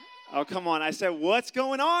Oh, come on. I said, what's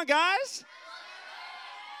going on, guys?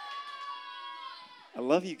 I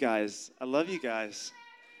love you guys. I love you guys.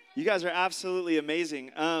 You guys are absolutely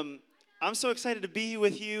amazing. I'm so excited to be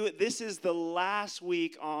with you. This is the last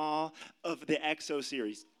week of the EXO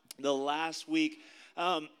series. The last week.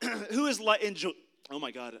 Who is enjoy? Oh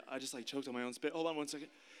my God! I just choked on my own spit. Hold on one second.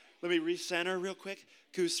 Let me recenter real quick.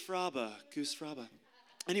 Goose Fraba.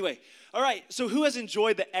 Anyway, all right. So who has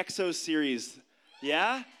enjoyed the EXO series?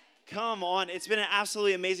 Yeah. Come on. It's been an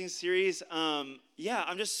absolutely amazing series. I'm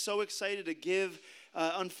just so excited to give.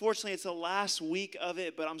 Unfortunately, it's the last week of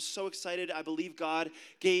it, but I'm so excited. I believe God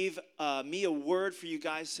gave me a word for you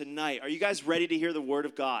guys tonight. Are you guys ready to hear the word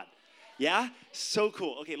of God? Yeah? So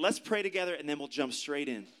cool. Okay, let's pray together, and then we'll jump straight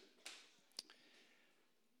in.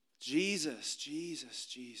 Jesus.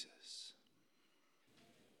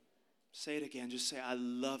 Say it again. Just say, I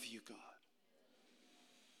love you, God.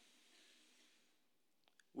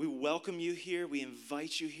 We welcome you here. We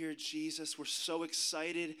invite you here, Jesus. We're so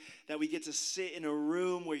excited that we get to sit in a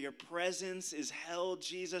room where your presence is held,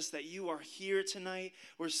 Jesus, that you are here tonight.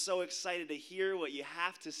 We're so excited to hear what you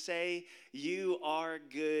have to say. You are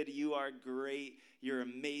good. You are great. You're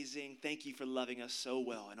amazing. Thank you for loving us so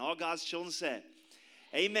well. And all God's children said,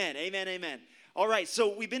 amen, amen, amen. All right,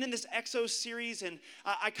 so we've been in this EXO series, and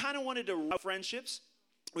I kind of wanted to friendships.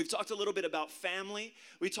 We've talked a little bit about family.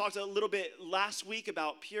 We talked a little bit last week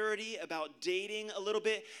about purity, about dating a little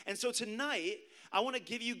bit. And so tonight, I want to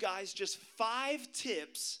give you guys just 5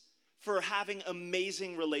 tips for having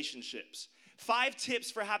amazing relationships. 5 tips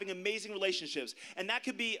for having amazing relationships. And that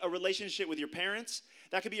could be a relationship with your parents.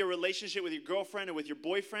 That could be a relationship with your girlfriend or with your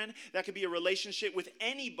boyfriend. That could be a relationship with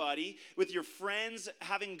anybody, with your friends,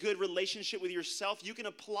 having good relationship with yourself. You can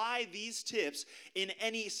apply these tips in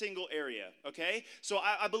any single area, okay? So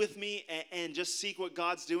I believe with me and just seek what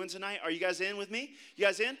God's doing tonight. Are you guys in with me? You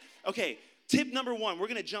guys in? Okay. Tip number 1, we're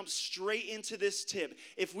going to jump straight into this tip.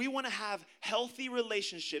 If we want to have healthy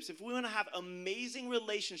relationships, if we want to have amazing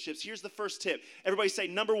relationships, here's the first tip. Everybody say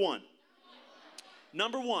number 1.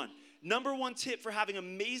 Number 1. Number 1 tip for having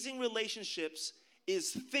amazing relationships is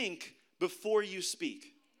think before you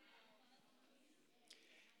speak.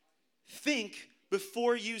 Think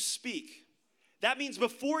before you speak. That means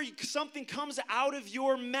before something comes out of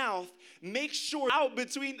your mouth, make sure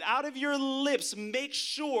out of your lips, make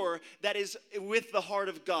sure that is with the heart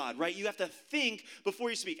of God, right? You have to think before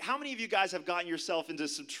you speak. How many of you guys have gotten yourself into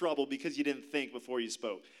some trouble because you didn't think before you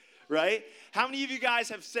spoke? Right? How many of you guys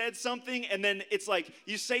have said something and then it's like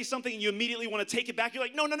you say something and you immediately want to take it back? You're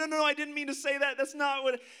like, no, I didn't mean to say that. That's not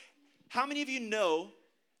what. How many of you know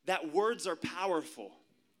that words are powerful?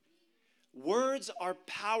 Words are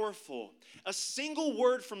powerful. A single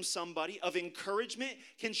word from somebody of encouragement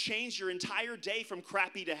can change your entire day from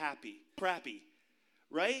crappy to happy. Crappy,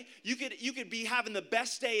 right? You could be having the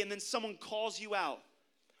best day and then someone calls you out.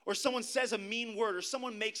 Or someone says a mean word, or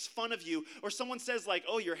someone makes fun of you, or someone says like,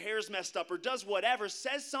 oh, your hair's messed up, or does whatever,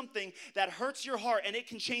 says something that hurts your heart, and it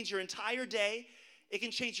can change your entire day, it can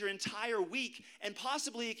change your entire week, and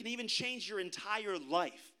possibly it can even change your entire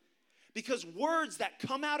life. Because words that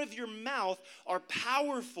come out of your mouth are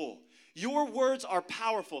powerful. Your words are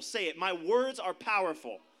powerful. Say it, my words are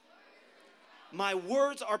powerful. My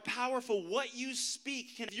words are powerful. What you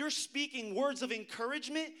speak, if you're speaking words of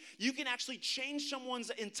encouragement, you can actually change someone's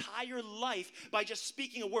entire life by just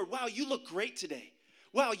speaking a word. Wow, you look great today.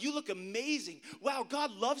 Wow, you look amazing. Wow,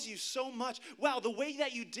 God loves you so much. Wow, the way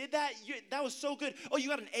that you did that, that was so good. Oh, you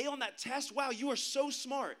got an A on that test? Wow, you are so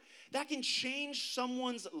smart. That can change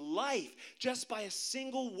someone's life just by a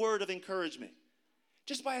single word of encouragement.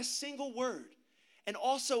 Just by a single word. And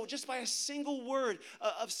also, just by a single word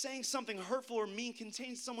of saying something hurtful or mean can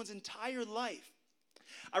change someone's entire life.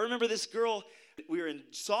 I remember this girl, we were in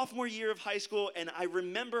sophomore year of high school, and I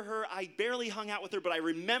remember her. I barely hung out with her, but I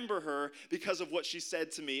remember her because of what she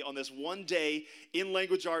said to me on this one day in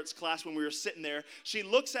language arts class when we were sitting there. She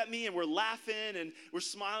looks at me, and we're laughing, and we're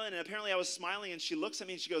smiling, and apparently I was smiling, and she looks at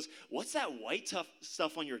me, and she goes, what's that white tough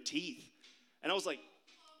stuff on your teeth? And I was like,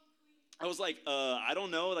 I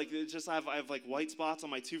don't know, like, it's just I have like white spots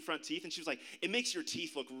on my 2 front teeth. And she was like, it makes your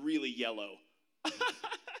teeth look really yellow.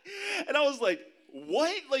 And I was like,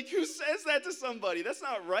 what? Like, who says that to somebody? That's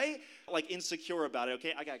not right. Like, insecure about it,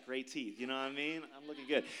 okay? I got great teeth, you know what I mean? I'm looking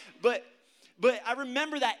good. But I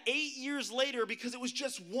remember that 8 years later, because it was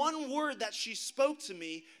just one word that she spoke to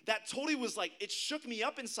me that totally was like, it shook me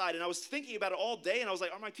up inside. And I was thinking about it all day. And I was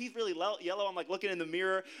like, are my teeth really yellow? I'm like looking in the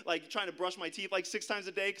mirror, like trying to brush my teeth like 6 times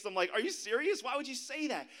a day. Because I'm like, are you serious? Why would you say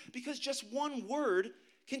that? Because just one word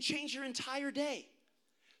can change your entire day.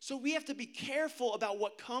 So we have to be careful about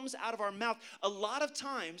what comes out of our mouth. A lot of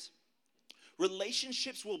times,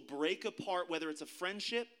 relationships will break apart, whether it's a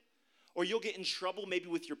friendship or you'll get in trouble maybe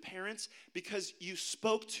with your parents because you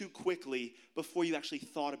spoke too quickly before you actually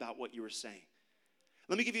thought about what you were saying.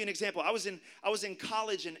 Let me give you an example. I was in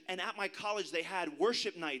college, and at my college, they had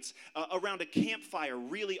worship nights around a campfire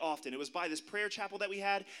really often. It was by this prayer chapel that we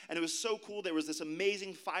had, and it was so cool. There was this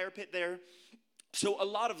amazing fire pit there. So a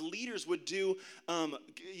lot of leaders would do,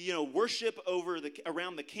 worship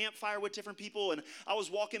around the campfire with different people. And I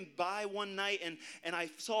was walking by one night, and I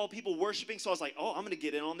saw people worshiping. So I was like, oh, I'm going to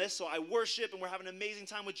get in on this. So I worship, and we're having an amazing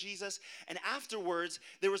time with Jesus. And afterwards,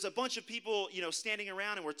 there was a bunch of people, standing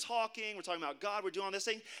around, and we're talking about God. We're doing all this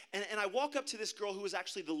thing. And I walk up to this girl who was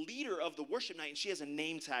actually the leader of the worship night, and she has a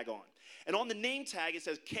name tag on. And on the name tag, it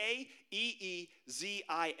says Keezia.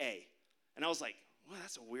 And I was like, well,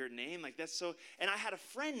 that's a weird name. And I had a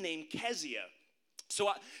friend named Kezia. So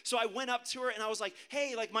I went up to her and I was like,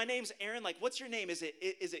 hey, my name's Aaron. What's your name? Is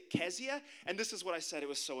it Kezia? And this is what I said. It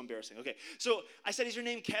was so embarrassing. Okay. So I said, is your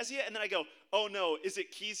name Kezia? And then I go, oh no, is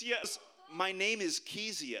it Kezia? My name is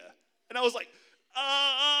Kezia. And I was like,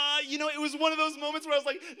 it was one of those moments where I was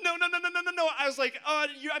like, no. I was like,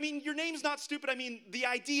 your name's not stupid. The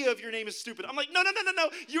idea of your name is stupid. I'm like, no,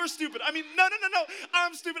 you're stupid. No,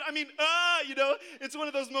 I'm stupid. It's one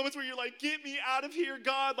of those moments where you're like, get me out of here,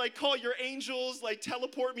 God. Call your angels,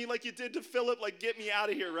 teleport me like you did to Philip, get me out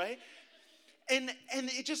of here, right? And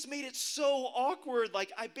it just made it so awkward.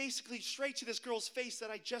 I basically, straight to this girl's face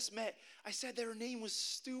that I just met, I said that her name was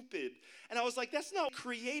stupid. And I was like, that's not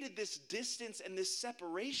created this distance and this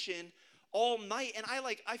separation all night. And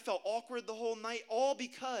I felt awkward the whole night, all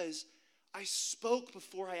because I spoke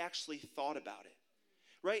before I actually thought about it,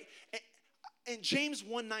 right? And James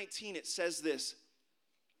 1:19, it says this.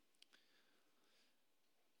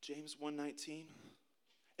 James 1:19,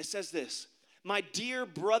 it says this. My dear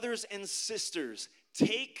brothers and sisters,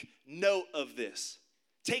 take note of this.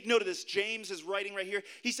 Take note of this. James is writing right here.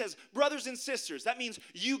 He says, brothers and sisters. That means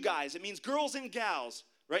you guys. It means girls and gals,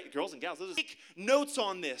 right? Girls and gals. Take notes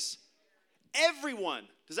on this. Everyone.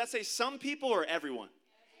 Does that say some people or everyone?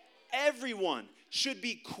 Everyone should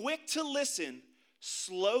be quick to listen,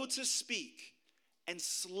 slow to speak, and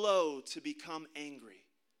slow to become angry.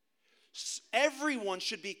 Everyone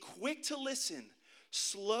should be quick to listen,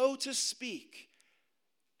 slow to speak,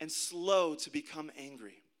 and slow to become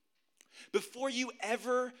angry. Before you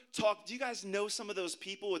ever talk, do you guys know some of those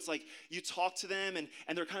people? It's like you talk to them and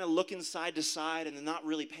they're kind of looking side to side and they're not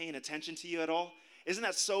really paying attention to you at all. Isn't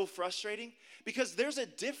that so frustrating? Because there's a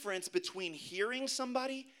difference between hearing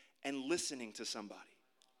somebody and listening to somebody.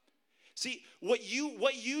 See, what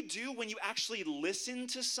you do when you actually listen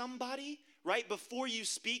to somebody, right? Before you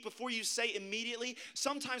speak, before you say immediately,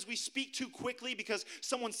 sometimes we speak too quickly because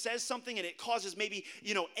someone says something and it causes maybe,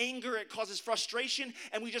 anger, it causes frustration,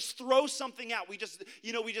 and we just throw something out. We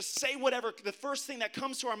just say whatever, the first thing that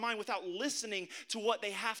comes to our mind without listening to what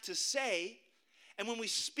they have to say. And when we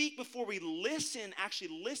speak before we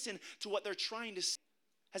actually listen to what they're trying to say.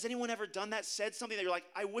 Has anyone ever done that, said something that you're like,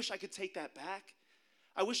 I wish I could take that back?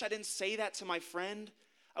 I wish I didn't say that to my friend.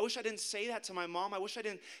 I wish I didn't say that to my mom. I wish I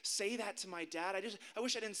didn't say that to my dad. I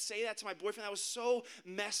wish I didn't say that to my boyfriend. That was so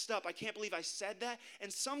messed up. I can't believe I said that.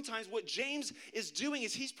 And sometimes what James is doing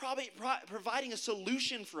is he's probably providing a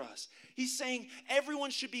solution for us. He's saying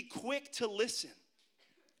everyone should be quick to listen.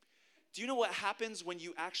 Do you know what happens when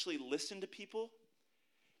you actually listen to people?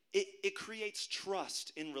 It creates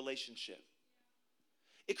trust in relationship.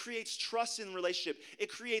 It creates trust in relationship. It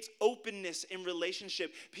creates openness in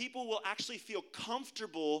relationship. People will actually feel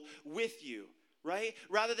comfortable with you, right?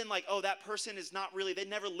 Rather than that person is not really, they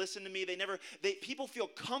never listen to me. People feel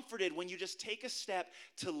comforted when you just take a step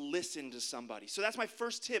to listen to somebody. So that's my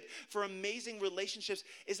first tip for amazing relationships,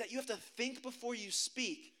 is that you have to think before you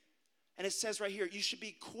speak. And it says right here, you should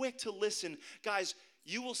be quick to listen. Guys,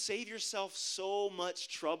 you will save yourself so much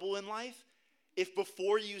trouble in life if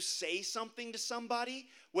before you say something to somebody,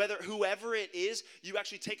 whoever it is, you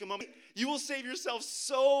actually take a moment. You will save yourself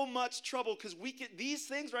so much trouble, because these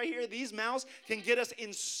things right here, these mouths can get us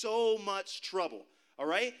in so much trouble. All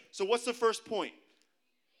right? So what's the first point?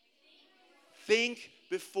 Think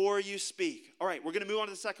before you speak. All right, we're going to move on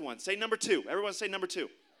to the second one. Say number 2. Everyone say number 2.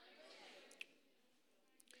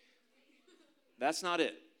 That's not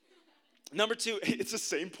it. Number 2, it's the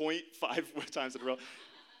same point 5 times in a row.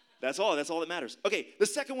 That's all that matters. Okay, the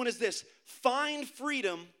second one is this. Find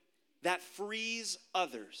freedom that frees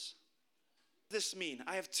others. What does this mean?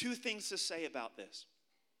 I have 2 things to say about this.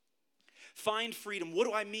 Find freedom. What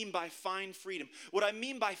do I mean by find freedom? What I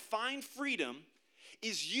mean by find freedom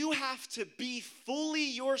is you have to be fully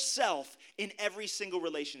yourself in every single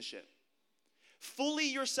relationship. fully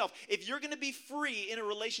yourself. If you're going to be free in a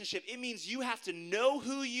relationship, it means you have to know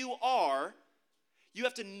who you are. You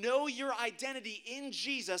have to know your identity in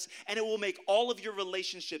Jesus, and it will make all of your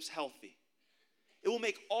relationships healthy. It will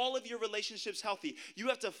make all of your relationships healthy. You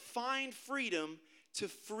have to find freedom to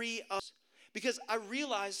free us. Because I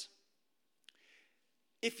realize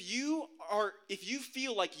if you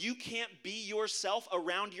feel like you can't be yourself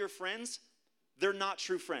around your friends, they're not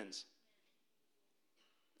true friends.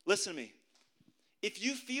 Listen to me. If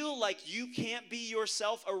you feel like you can't be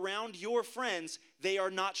yourself around your friends, they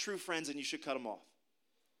are not true friends and you should cut them off.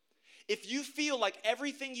 If you feel like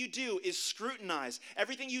everything you do is scrutinized,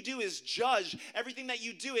 everything you do is judged, everything that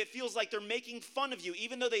you do, it feels like they're making fun of you,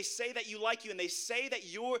 even though they say that you like you and they say that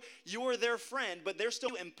you're their friend, but they're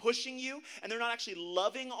still and pushing you and they're not actually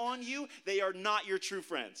loving on you, they are not your true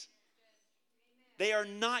friends. They are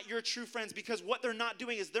not your true friends because what they're not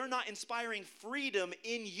doing is they're not inspiring freedom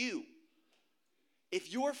in you. If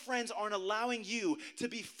your friends aren't allowing you to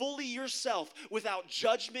be fully yourself without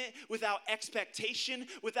judgment, without expectation,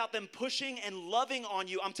 without them pushing and loving on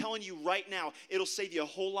you, I'm telling you right now, it'll save you a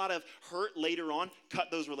whole lot of hurt later on. Cut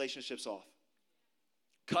those relationships off.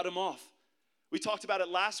 Cut them off. We talked about it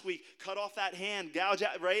last week. Cut off that hand, gouge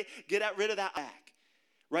out, right? Get rid of that back,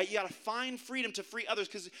 right? You got to find freedom to free others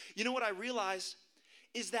because you know what I realized?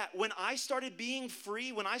 Is that when I started being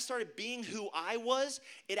free, when I started being who I was,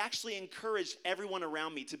 it actually encouraged everyone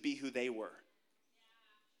around me to be who they were.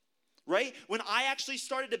 Right? When I actually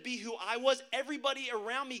started to be who I was, everybody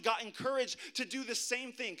around me got encouraged to do the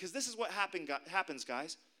same thing. Because this is what happens,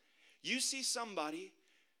 guys. You see somebody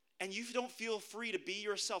and you don't feel free to be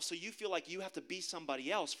yourself, so you feel like you have to be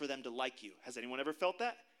somebody else for them to like you. Has anyone ever felt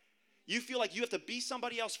that? You feel like you have to be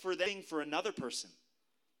somebody else for another person.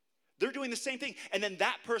 They're doing the same thing. And then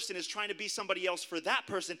that person is trying to be somebody else for that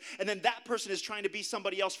person. And then that person is trying to be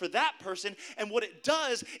somebody else for that person. And what it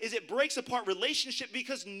does is it breaks apart relationship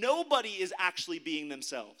because nobody is actually being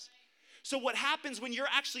themselves. So what happens when you're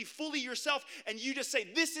actually fully yourself and you just say,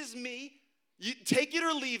 this is me, you take it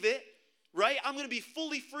or leave it, right? I'm going to be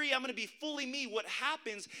fully free. I'm going to be fully me. What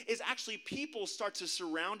happens is actually people start to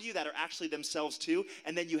surround you that are actually themselves too.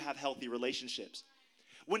 And then you have healthy relationships.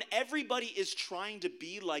 When everybody is trying to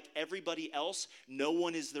be like everybody else, no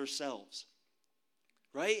one is themselves,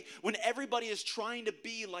 right? When everybody is trying to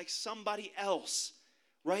be like somebody else,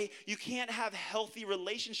 right? You can't have healthy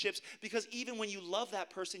relationships because even when you love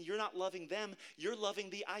that person, you're not loving them. You're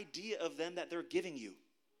loving the idea of them that they're giving you.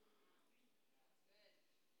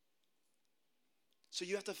 So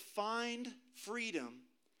you have to find freedom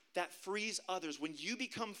that frees others. When you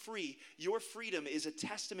become free, your freedom is a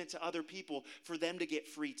testament to other people for them to get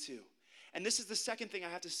free too. And this is the second thing I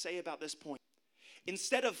have to say about this point.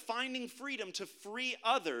 Instead of finding freedom to free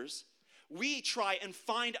others, we try and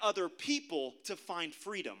find other people to find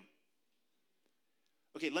freedom.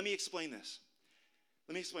 Okay, let me explain this.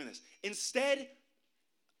 Instead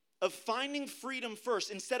of finding freedom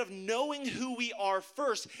first, instead of knowing who we are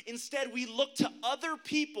first, instead we look to other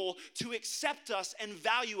people to accept us and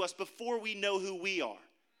value us before we know who we are.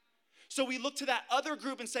 So we look to that other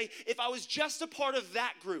group and say, if I was just a part of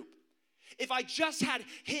that group, if I just had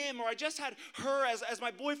him or I just had her as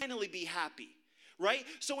my boyfriend, finally be happy, right?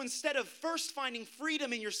 So instead of first finding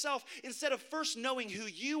freedom in yourself, instead of first knowing who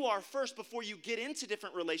you are first before you get into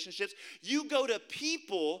different relationships, you go to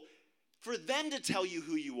people for them to tell you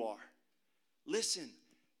who you are. Listen,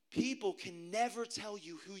 people can never tell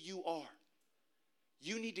you who you are.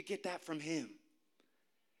 You need to get that from him.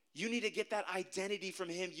 You need to get that identity from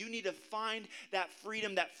him. You need to find that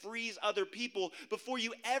freedom that frees other people before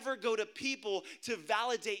you ever go to people to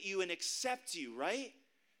validate you and accept you, right?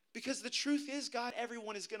 Because the truth is, God,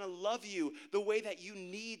 everyone is going to love you the way that you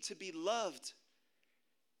need to be loved.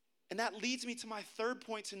 And that leads me to my third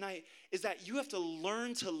point tonight, is that you have to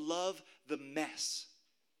learn to love the mess.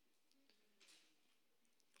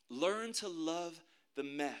 Learn to love the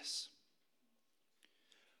mess.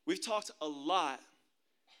 We've talked a lot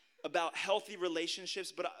about healthy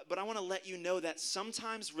relationships, but I want to let you know that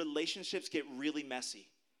sometimes relationships get really messy.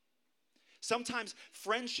 Sometimes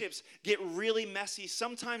friendships get really messy.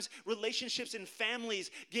 Sometimes relationships in families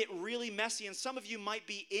get really messy. And some of you might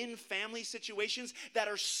be in family situations that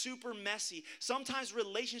are super messy. Sometimes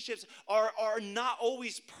relationships are not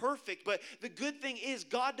always perfect. But the good thing is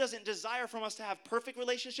God doesn't desire from us to have perfect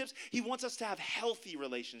relationships. He wants us to have healthy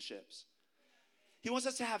relationships. He wants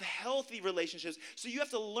us to have healthy relationships. So you have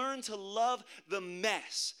to learn to love the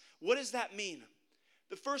mess. What does that mean?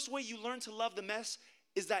 The first way you learn to love the mess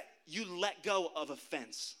is that you let go of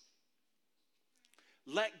offense.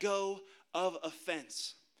 Let go of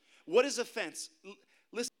offense. What is offense?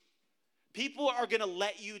 Listen, People are going to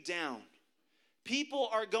let you down. People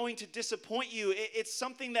are going to disappoint you. It's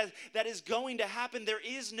something that is going to happen. There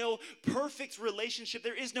is no perfect relationship.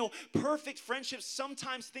 There is no perfect friendship.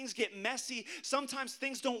 Sometimes things get messy. Sometimes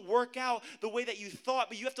things don't work out the way that you thought,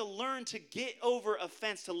 but you have to learn to get over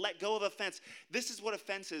offense, to let go of offense. This is what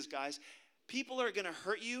offense is, guys. People are going to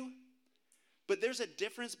hurt you, but there's a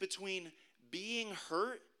difference between being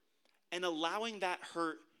hurt and allowing that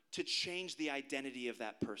hurt to change the identity of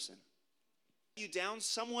that person. You down,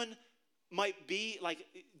 someone might be like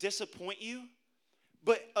disappoint you,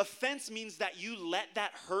 but offense means that you let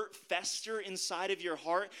that hurt fester inside of your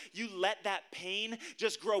heart. You let that pain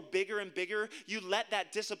just grow bigger and bigger. You let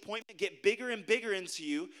that disappointment get bigger and bigger into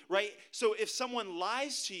you, right? So if someone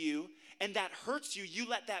lies to you and that hurts you, you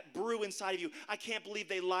let that brew inside of you. I can't believe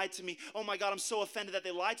they lied to me. Oh my God, I'm so offended that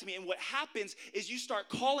they lied to me. And what happens is you start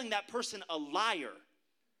calling that person a liar.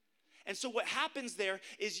 And so what happens there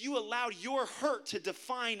is you allowed your hurt to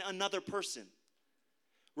define another person,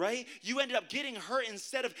 right? You ended up getting hurt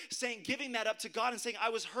instead of giving that up to God and saying, I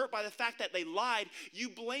was hurt by the fact that they lied. You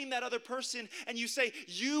blame that other person and you say,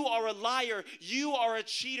 you are a liar. You are a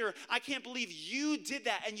cheater. I can't believe you did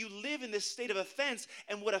that. And you live in this state of offense.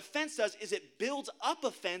 And what offense does is it builds up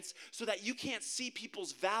offense so that you can't see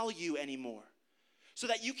people's value anymore. So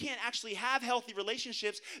that you can't actually have healthy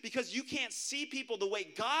relationships because you can't see people the way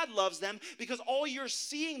God loves them because all you're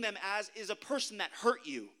seeing them as is a person that hurt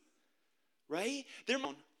you, right?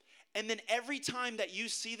 And then every time that you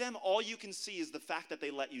see them, all you can see is the fact that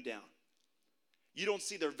they let you down. You don't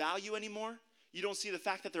see their value anymore. You don't see the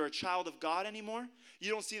fact that they're a child of God anymore. You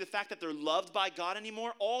don't see the fact that they're loved by God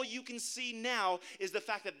anymore. All you can see now is the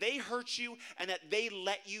fact that they hurt you and that they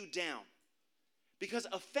let you down. Because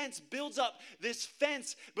offense builds up this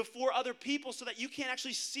fence before other people so that you can't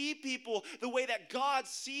actually see people the way that God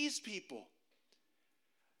sees people.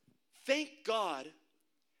 Thank God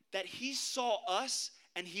that he saw us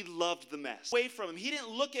and he loved the mess. Away from him. He didn't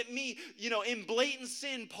look at me, in blatant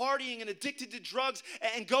sin, partying and addicted to drugs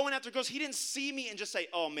and going after girls. He didn't see me and just say,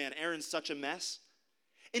 oh man, Aaron's such a mess.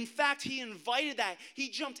 In fact, he invited that. He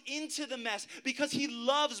jumped into the mess because he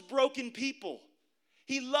loves broken people.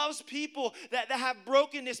 He loves people that have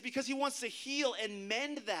brokenness because he wants to heal and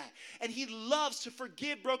mend that. And he loves to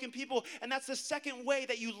forgive broken people. And that's the second way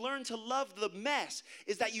that you learn to love the mess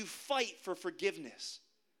is that you fight for forgiveness.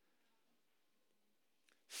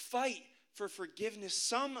 Fight for forgiveness.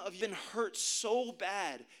 Some of you have been hurt so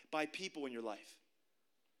bad by people in your life.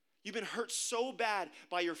 You've been hurt so bad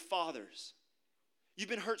by your fathers. You've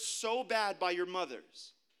been hurt so bad by your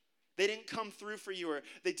mothers. They didn't come through for you, or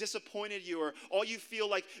they disappointed you, or all you feel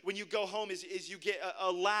like when you go home is you get a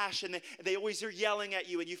lash and they always are yelling at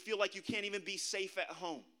you and you feel like you can't even be safe at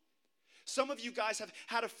home. Some of you guys have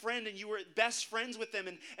had a friend and you were best friends with them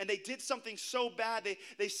and they did something so bad,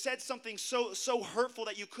 they said something so hurtful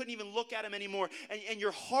that you couldn't even look at them anymore, and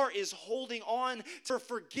your heart is holding on to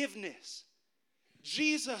forgiveness.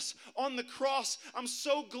 Jesus on the cross, I'm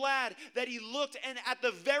so glad that he looked and at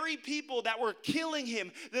the very people that were killing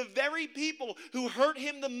him, the very people who hurt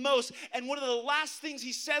him the most. And one of the last things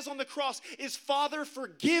he says on the cross is, Father,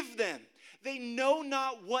 forgive them. They know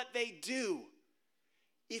not what they do.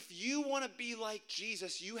 If you want to be like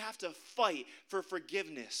Jesus, you have to fight for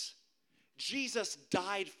forgiveness. Jesus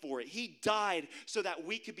died for it. He died so that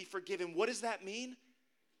we could be forgiven. What does that mean?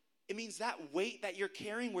 It means that weight that you're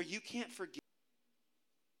carrying where you can't forgive,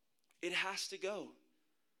 it has to go.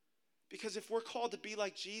 Because if we're called to be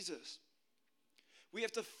like Jesus, we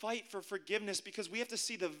have to fight for forgiveness because we have to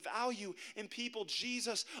see the value in people.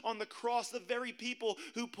 Jesus on the cross, the very people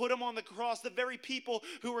who put him on the cross, the very people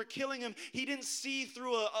who were killing him, he didn't see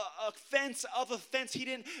through a fence of offense. He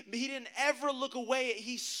didn't ever look away.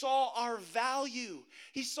 He saw our value.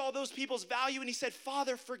 He saw those people's value and he said,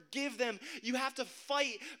 Father, forgive them. You have to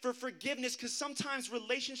fight for forgiveness because sometimes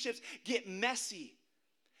relationships get messy.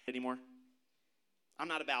 Anymore. I'm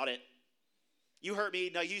not about it. You hurt me.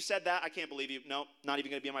 No, you said that. I can't believe you. No, not even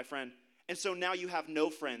going to be my friend. And so now you have no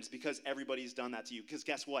friends because everybody's done that to you. Because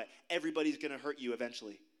guess what? Everybody's going to hurt you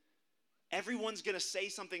eventually. Everyone's going to say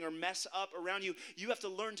something or mess up around you. You have to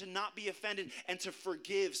learn to not be offended and to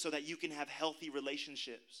forgive so that you can have healthy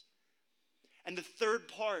relationships. And the third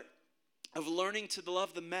part of learning to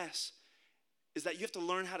love the mess is that you have to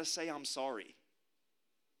learn how to say, I'm sorry.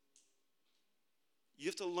 You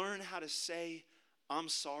have to learn how to say, I'm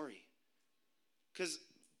sorry. Because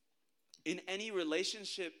in any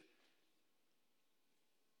relationship,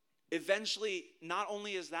 eventually, not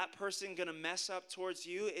only is that person going to mess up towards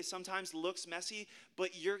you, it sometimes looks messy,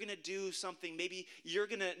 but you're going to do something. Maybe you're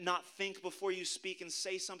going to not think before you speak and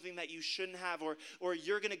say something that you shouldn't have, or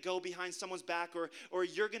you're going to go behind someone's back, or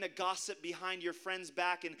you're going to gossip behind your friend's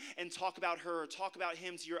back and talk about her or talk about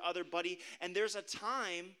him to your other buddy. And there's a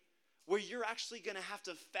time where you're actually going to have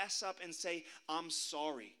to fess up and say, I'm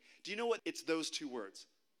sorry. Do you know what? It's those two words.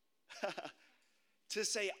 To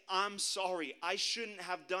say, I'm sorry, I shouldn't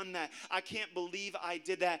have done that. I can't believe I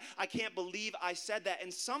did that. I can't believe I said that.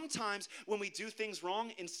 And sometimes when we do things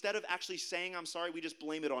wrong, instead of actually saying I'm sorry, we just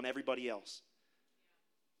blame it on everybody else.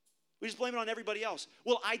 We just blame it on everybody else.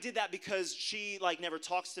 Well, I did that because she never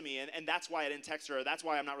talks to me, and that's why I didn't text her, or that's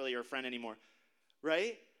why I'm not really her friend anymore,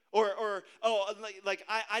 right? Or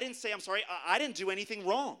I didn't say I'm sorry. I didn't do anything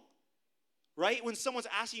wrong. Right? When someone's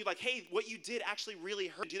asking you hey, what you did actually really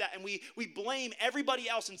hurt, do that. And we blame everybody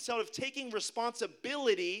else instead of taking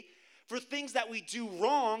responsibility for things that we do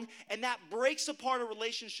wrong, and that breaks apart our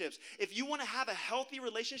relationships. If you want to have a healthy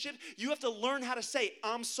relationship, you have to learn how to say,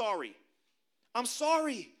 I'm sorry. I'm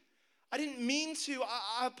sorry. I didn't mean to.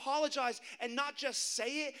 I apologize. And not just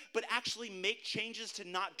say it, but actually make changes to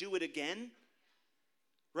not do it again.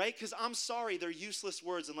 Right? Because I'm sorry, they're useless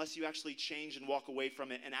words unless you actually change and walk away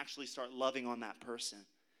from it and actually start loving on that person.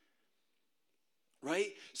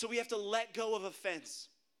 Right? So we have to let go of offense.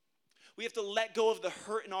 We have to let go of the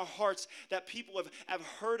hurt in our hearts that people have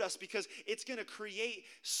hurt us, because it's going to create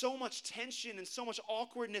so much tension and so much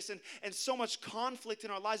awkwardness and so much conflict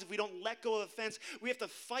in our lives if we don't let go of offense. We have to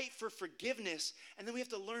fight for forgiveness, and then we have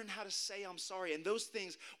to learn how to say I'm sorry. And those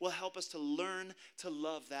things will help us to learn to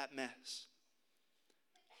love that mess.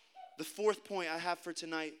 The fourth point I have for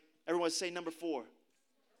tonight, everyone say number 4.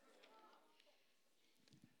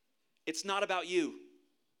 It's not about you.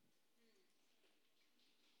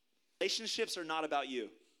 Relationships are not about you.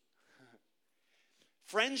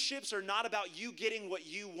 Friendships are not about you getting what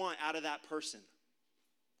you want out of that person.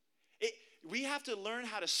 We have to learn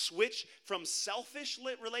how to switch from selfish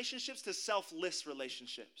relationships to selfless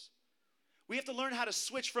relationships. We have to learn how to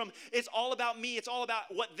switch from it's all about me, it's all about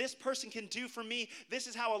what this person can do for me. This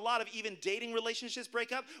is how a lot of even dating relationships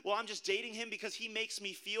break up. Well, I'm just dating him because he makes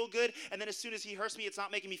me feel good, and then as soon as he hurts me, it's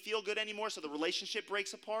not making me feel good anymore, so the relationship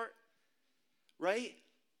breaks apart. Right?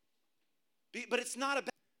 But it's not about.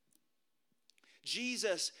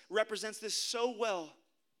 Jesus represents this so well.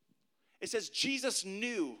 It says Jesus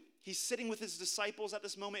knew. He's sitting with his disciples at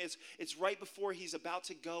this moment. It's right before he's about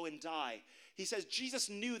to go and die. He says Jesus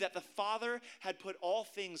knew that the Father had put all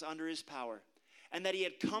things under his power, and that he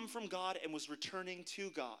had come from God and was returning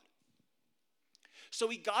to God. So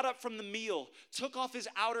he got up from the meal, took off his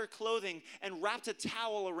outer clothing, and wrapped a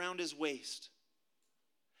towel around his waist.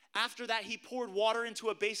 After that, he poured water into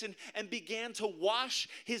a basin and began to wash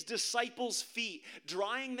his disciples' feet,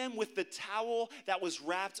 drying them with the towel that was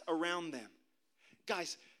wrapped around them.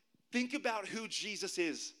 Guys, think about who Jesus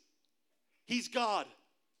is. He's God.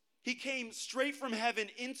 He came straight from heaven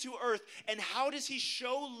into earth. And how does he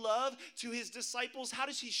show love to his disciples? How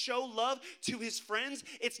does he show love to his friends?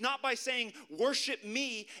 It's not by saying, worship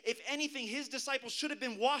me. If anything, his disciples should have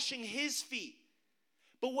been washing his feet.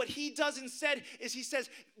 But what he does instead is he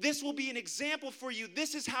says, this will be an example for you.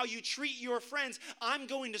 This is how you treat your friends. I'm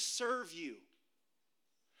going to serve you.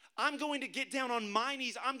 I'm going to get down on my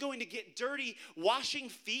knees. I'm going to get dirty. Washing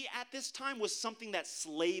feet at this time was something that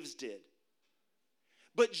slaves did.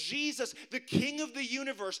 But Jesus, the King of the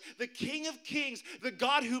universe, the King of kings, the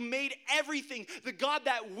God who made everything, the God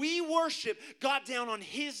that we worship, got down on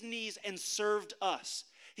his knees and served us.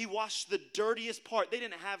 He washed the dirtiest part. They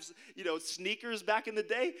didn't have, sneakers back in the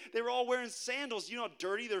day. They were all wearing sandals. You know how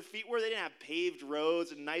dirty their feet were? They didn't have paved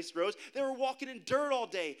roads and nice roads. They were walking in dirt all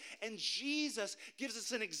day. And Jesus gives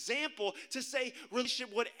us an example to say,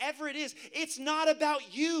 relationship, whatever it is, it's not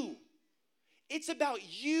about you. It's about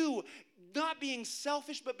you not being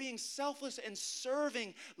selfish, but being selfless and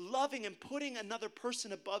serving, loving, and putting another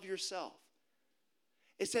person above yourself.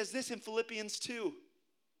 It says this in Philippians 2.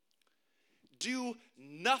 Do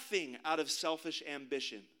nothing out of selfish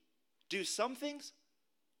ambition. Do some things.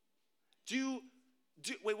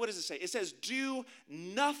 Wait, what does it say? It says, do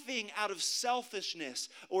nothing out of selfishness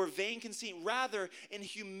or vain conceit. Rather, in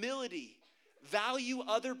humility, value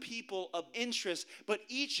other people of interest, but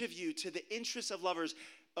each of you to the interests of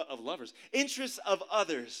interests of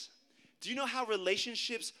others. Do you know how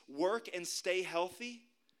relationships work and stay healthy?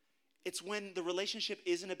 It's when the relationship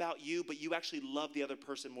isn't about you, but you actually love the other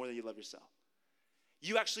person more than you love yourself.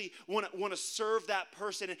 You actually want to serve that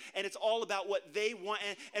person, and it's all about what they want.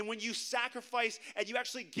 And when you sacrifice and you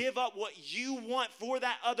actually give up what you want for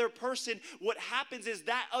that other person, what happens is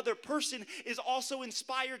that other person is also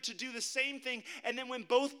inspired to do the same thing. And then when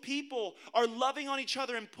both people are loving on each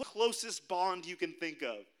other and put the closest bond you can think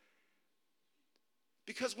of.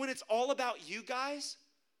 Because when it's all about you guys,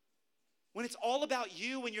 when it's all about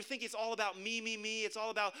you, when you're thinking it's all about me, it's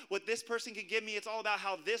all about what this person can give me, it's all about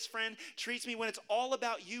how this friend treats me, when it's all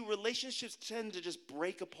about you, relationships tend to just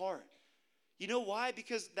break apart. You know why?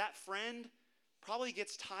 Because that friend probably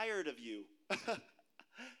gets tired of you.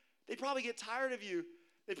 They probably get tired of you.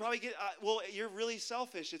 They probably get, well, you're really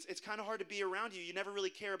selfish. It's kind of hard to be around you. You never really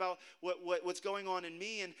care about what's going on in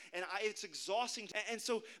me, and it's exhausting. And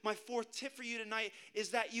so my fourth tip for you tonight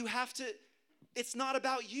is that you have to, it's not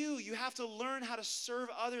about you. You have to learn how to serve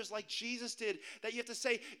others like Jesus did. That you have to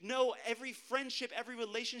say, no, every friendship, every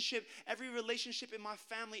relationship in my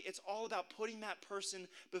family, it's all about putting that person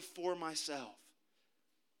before myself.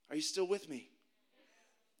 Are you still with me?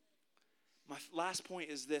 My last point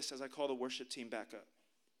is this as I call the worship team back up.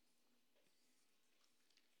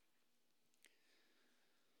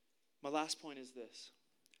 My last point is this.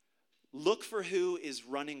 Look for who is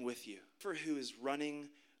running with you. For who is running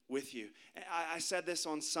with you. I said this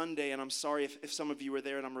on Sunday, and I'm sorry if some of you were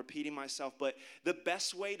there and I'm repeating myself, but the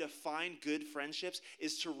best way to find good friendships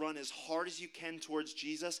is to run as hard as you can towards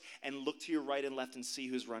Jesus and look to your right and left and see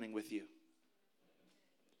who's running with you.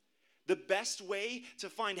 The best way to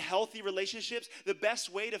find healthy relationships, the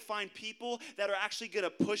best way to find people that are actually going to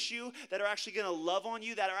push you, that are actually going to love on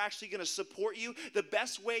you, that are actually going to support you, the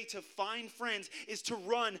best way to find friends is to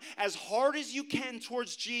run as hard as you can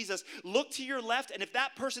towards Jesus. Look to your left, and if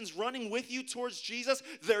that person's running with you towards Jesus,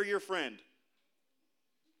 they're your friend.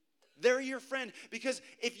 They're your friend. Because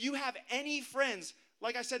if you have any friends,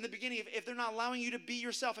 like I said in the beginning, if they're not allowing you to be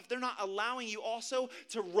yourself, if they're not allowing you also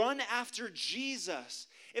to run after Jesus,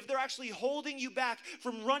 if they're actually holding you back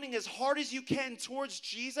from running as hard as you can towards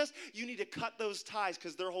Jesus, you need to cut those ties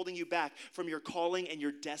because they're holding you back from your calling and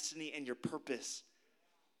your destiny and your purpose.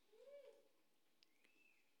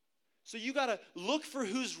 So you got to look for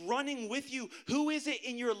who's running with you. Who is it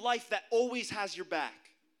in your life that always has your back?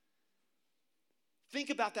 Think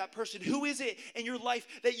about that person. Who is it in your life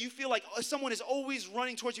that you feel like someone is always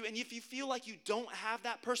running towards you? And if you feel like you don't have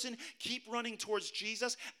that person, keep running towards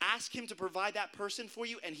Jesus. Ask him to provide that person for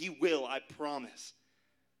you, and he will, I promise.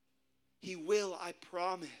 He will, I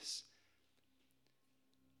promise.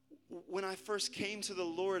 When I first came to the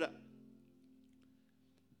Lord,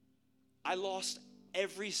 I lost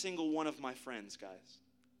every single one of my friends, guys.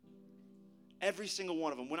 Every single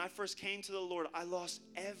one of them. When I first came to the Lord, I lost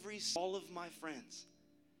all of my friends.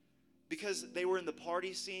 Because they were in the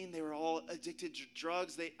party scene, they were all addicted to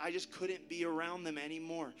drugs. I just couldn't be around them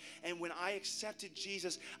anymore. And when I accepted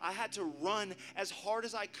Jesus, I had to run as hard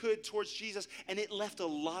as I could towards Jesus, and it left a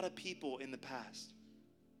lot of people in the past.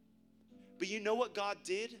 But you know what God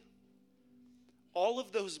did? All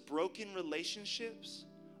of those broken relationships,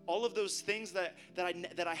 all of those things that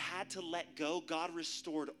I had to let go, God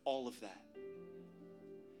restored all of that.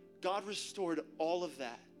 God restored all of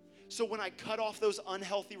that. So when I cut off those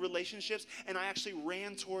unhealthy relationships and I actually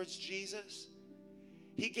ran towards Jesus,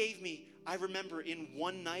 he gave me, I remember in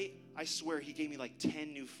one night, I swear he gave me like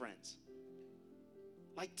 10 new friends.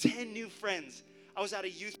 Like 10 new friends. I was at a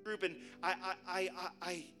youth group and I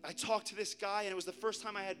talked to this guy, and it was the first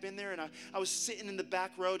time I had been there, and I was sitting in the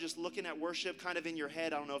back row just looking at worship kind of in your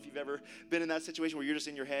head. I don't know if you've ever been in that situation where you're just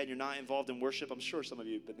in your head and you're not involved in worship. I'm sure some of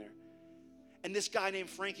you have been there. And this guy named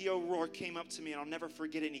Frankie O'Rourke came up to me, and I'll never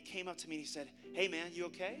forget it. And he came up to me and he said, "Hey man, you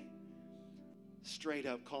okay?" Straight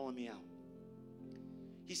up calling me out.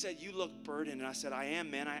 He said, "You look burdened." And I said, "I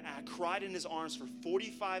am, man." I cried in his arms for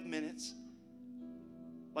 45 minutes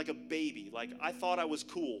like a baby. Like I thought I was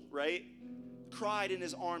cool, right? Cried in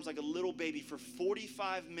his arms like a little baby for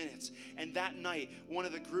 45 minutes. And that night, one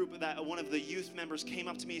of the youth members came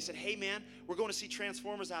up to me and said, "Hey man, we're going to see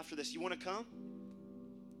Transformers after this. You want to come?"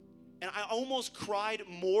 And I almost cried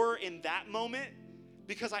more in that moment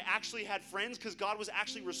because I actually had friends, because God was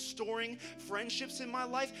actually restoring friendships in my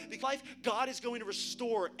life. Because God is going to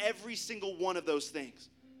restore every single one of those things.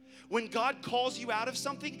 When God calls you out of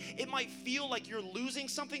something, it might feel like you're losing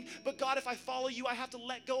something, but God, if I follow you, I have to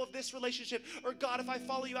let go of this relationship. Or God, if I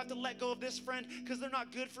follow you, I have to let go of this friend because they're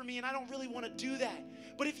not good for me and I don't really want to do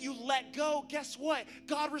that. But if you let go, guess what?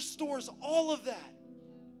 God restores all of that.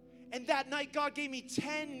 And that night, God gave me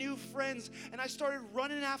 10 new friends, and I started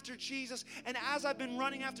running after Jesus. And as I've been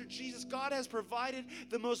running after Jesus, God has provided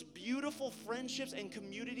the most beautiful friendships and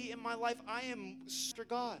community in my life. I am after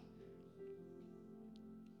God.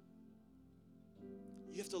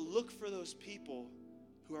 You have to look for those people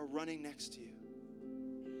who are running next to you,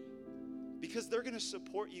 because they're going to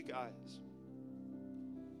support you guys.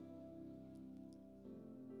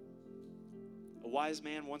 A wise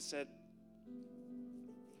man once said,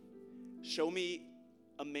 "Show me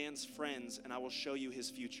a man's friends and I will show you his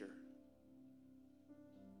future."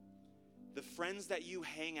 The friends that you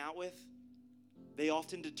hang out with, they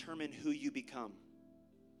often determine who you become.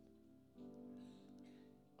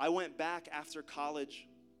 I went back after college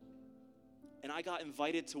and I got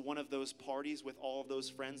invited to one of those parties with all of those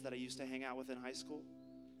friends that I used to hang out with in high school.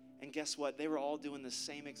 And guess what? They were all doing the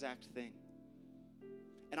same exact thing.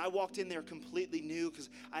 And I walked in there completely new because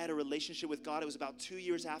I had a relationship with God. It was about 2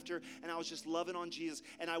 years after, and I was just loving on Jesus.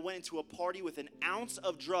 And I went into a party with an ounce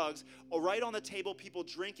of drugs right on the table, people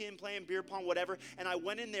drinking, playing beer pong, whatever. And I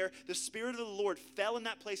went in there. The Spirit of the Lord fell in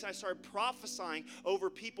that place, and I started prophesying over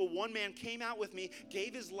people. One man came out with me,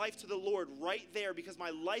 gave his life to the Lord right there because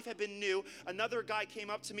my life had been new. Another guy came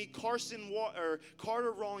up to me,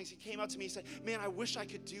 Carter Rawlings. He came up to me and said, "Man, I wish I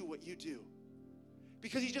could do what you do."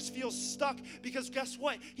 Because he just feels stuck. Because guess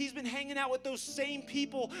what? He's been hanging out with those same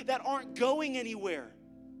people that aren't going anywhere,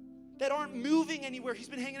 that aren't moving anywhere. He's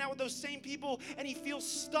been hanging out with those same people and he feels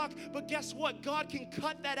stuck. But guess what? God can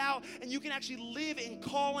cut that out and you can actually live in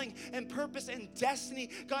calling and purpose and destiny.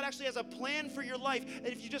 God actually has a plan for your life. And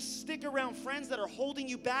if you just stick around friends that are holding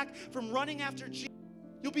you back from running after Jesus,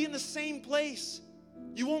 you'll be in the same place.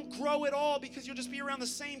 You won't grow at all because you'll just be around the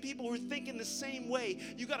same people who are thinking the same way.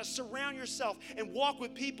 You got to surround yourself and walk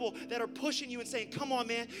with people that are pushing you and saying, "Come on,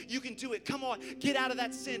 man, you can do it. Come on, get out of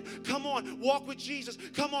that sin. Come on, walk with Jesus.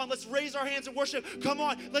 Come on, let's raise our hands and worship. Come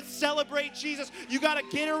on, let's celebrate Jesus." You got to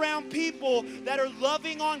get around people that are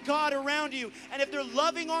loving on God around you. And if they're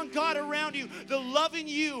loving on God around you, they're loving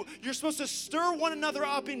you. You're supposed to stir one another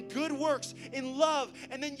up in good works, in love.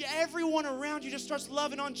 And then everyone around you just starts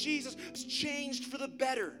loving on Jesus. It's changed for the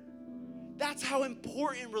better. That's how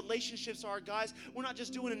important relationships are, guys. We're not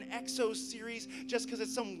just doing an EXO series just because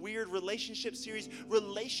it's some weird relationship series.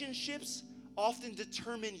 Relationships often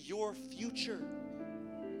determine your future.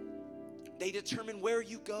 They determine where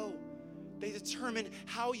you go. They determine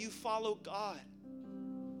how you follow God.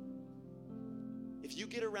 If you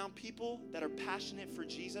get around people that are passionate for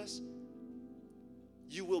Jesus,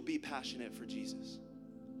 you will be passionate for Jesus.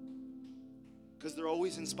 Because they're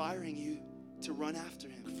always inspiring you to run after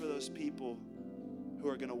him, for those people who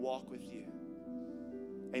are going to walk with you.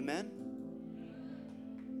 Amen?